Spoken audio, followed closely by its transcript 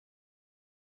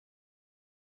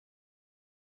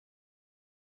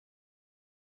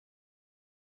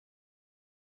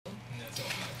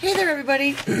Hey there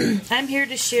everybody, I'm here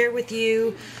to share with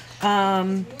you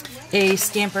a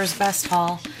Stampers Best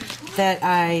haul that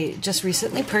I just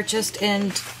recently purchased,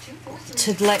 and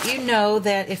to let you know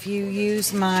that if you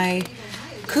use my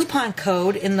coupon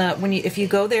code if you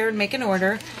go there and make an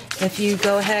order, if you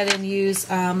go ahead and use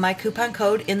my coupon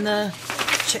code in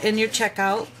your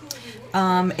checkout,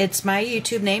 it's my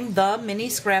YouTube name, The Mini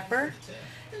Scrapper,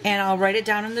 and I'll write it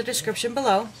down in the description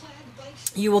below.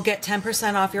 You will get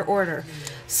 10% off your order.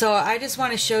 So I just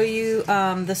want to show you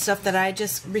the stuff that I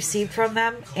just received from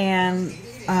them, and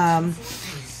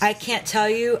I can't tell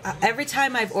you, every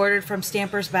time I've ordered from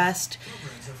Stampers Best,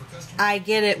 I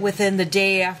get it within the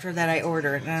day after that I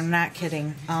order it, and I'm not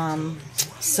kidding.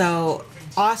 So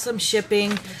awesome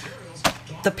shipping,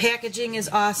 the packaging is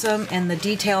awesome, and the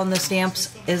detail in the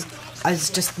stamps is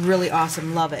just really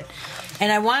awesome. Love it.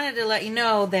 And I wanted to let you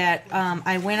know that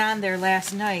I went on there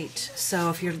last night. So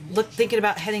if you're thinking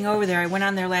about heading over there, I went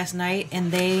on there last night,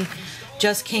 and they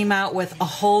just came out with a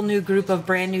whole new group of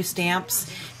brand new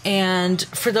stamps. And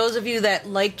for those of you that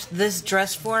liked this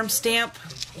dress form stamp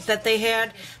that they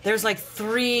had, there's like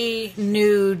 3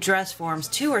 new dress forms,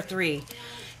 2 or 3,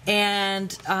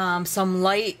 and some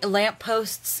light lamp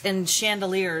posts and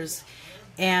chandeliers.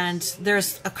 And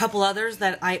there's a couple others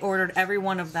that I ordered every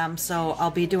one of them, so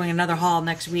I'll be doing another haul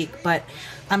next week. But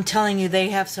I'm telling you, they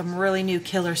have some really new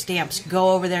killer stamps.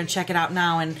 Go over there and check it out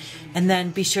now, and then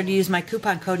be sure to use my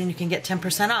coupon code and you can get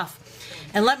 10% off.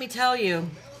 And let me tell you,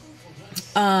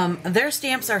 their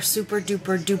stamps are super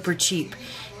duper duper cheap,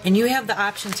 and you have the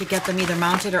option to get them either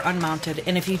mounted or unmounted.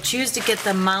 And if you choose to get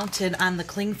them mounted on the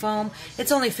cling foam,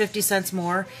 it's only 50 cents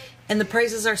more, and the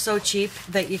prices are so cheap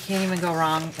that you can't even go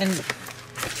wrong. And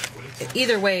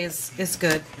either way is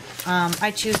good.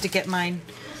 I choose to get mine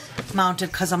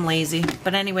mounted because I'm lazy.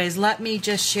 But anyways, let me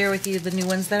just share with you the new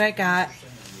ones that I got.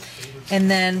 And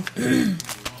then,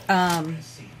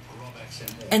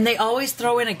 and they always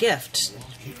throw in a gift.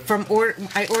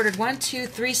 I ordered 1, 2,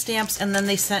 3 stamps, and then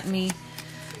they sent me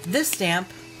this stamp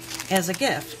as a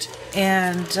gift.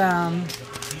 And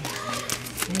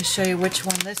let me show you which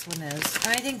one this one is. And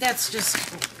I think that's just,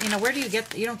 where do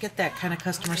you don't get that kind of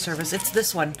customer service. It's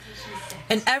this one.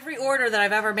 And every order that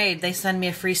I've ever made, they send me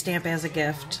a free stamp as a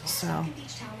gift. So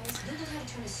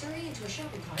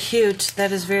cute.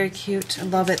 That is very cute. I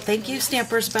love it. Thank you,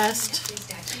 Stampers Best.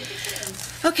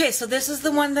 Okay, so this is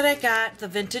the one that I got, the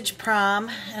Vintage Prom,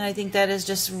 and I think that is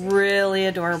just really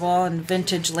adorable, and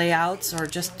vintage layouts, or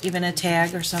just even a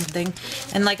tag or something.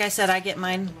 And like I said, I get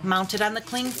mine mounted on the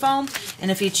cling foam,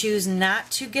 and if you choose not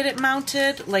to get it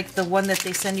mounted, like the one that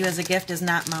they send you as a gift is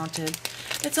not mounted,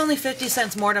 it's only 50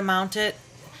 cents more to mount it.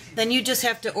 Then you just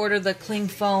have to order the cling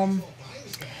foam.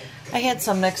 I had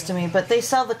some next to me, but they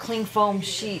sell the cling foam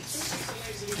sheets.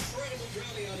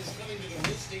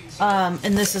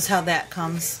 And this is how that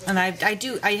comes. And I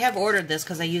have ordered this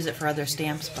because I use it for other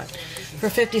stamps, but for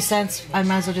 50 cents, I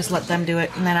might as well just let them do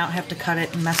it, and then I don't have to cut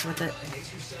it and mess with it.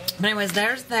 But anyways,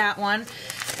 there's that one.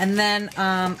 And then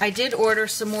I did order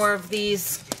some more of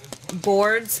these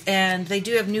boards, and they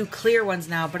do have new clear ones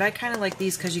now, but I kind of like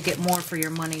these because you get more for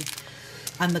your money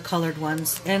on the colored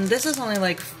ones. And this is only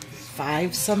like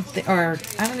 5 something, or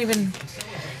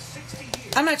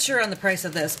I'm not sure on the price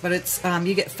of this, but it's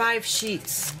you get 5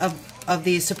 sheets of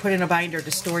these to put in a binder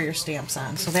to store your stamps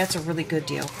on. So that's a really good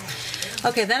deal.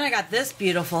 Okay, then I got this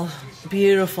beautiful,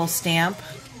 beautiful stamp.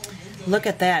 Look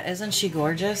at that. Isn't she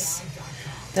gorgeous?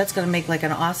 That's going to make like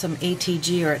an awesome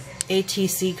ATG or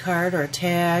ATC card or a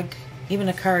tag, even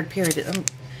a card, period.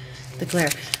 The glare.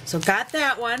 So got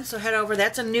that one. So head over.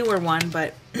 That's a newer one,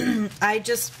 but I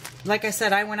just, like I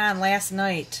said, I went on last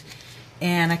night,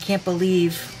 and I can't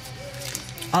believe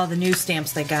all the new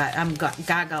stamps they got. I'm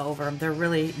gaga over them. They're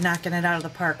really knocking it out of the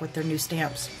park with their new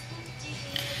stamps.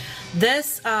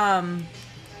 This, all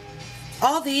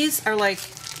these are like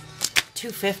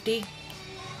 $2.50,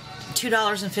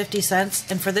 $2.50,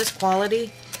 and for this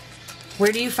quality,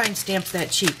 where do you find stamps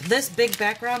that cheap? This big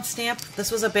background stamp,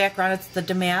 this was a background, it's the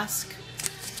Damask.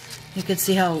 You can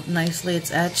see how nicely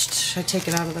it's etched. I take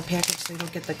it out of the package so you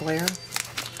don't get the glare.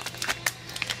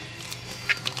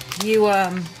 You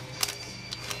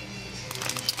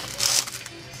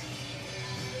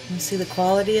see the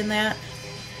quality in that?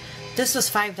 This was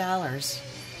 $5.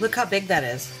 Look how big that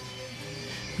is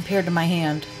compared to my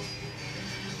hand.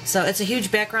 So it's a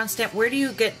huge background stamp. Where do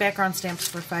you get background stamps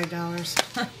for $5?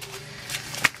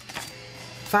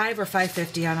 $5 or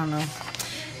 $5.50, I don't know.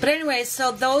 But anyway,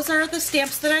 so those are the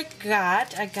stamps that I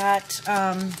got. I got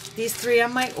these 3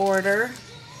 on my order,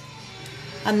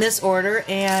 on this order,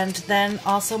 and then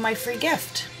also my free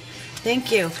gift.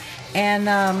 Thank you. And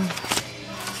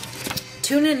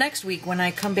tune in next week when I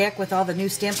come back with all the new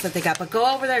stamps that they got. But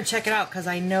go over there and check it out because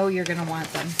I know you're going to want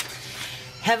them.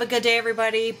 Have a good day,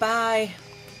 everybody. Bye.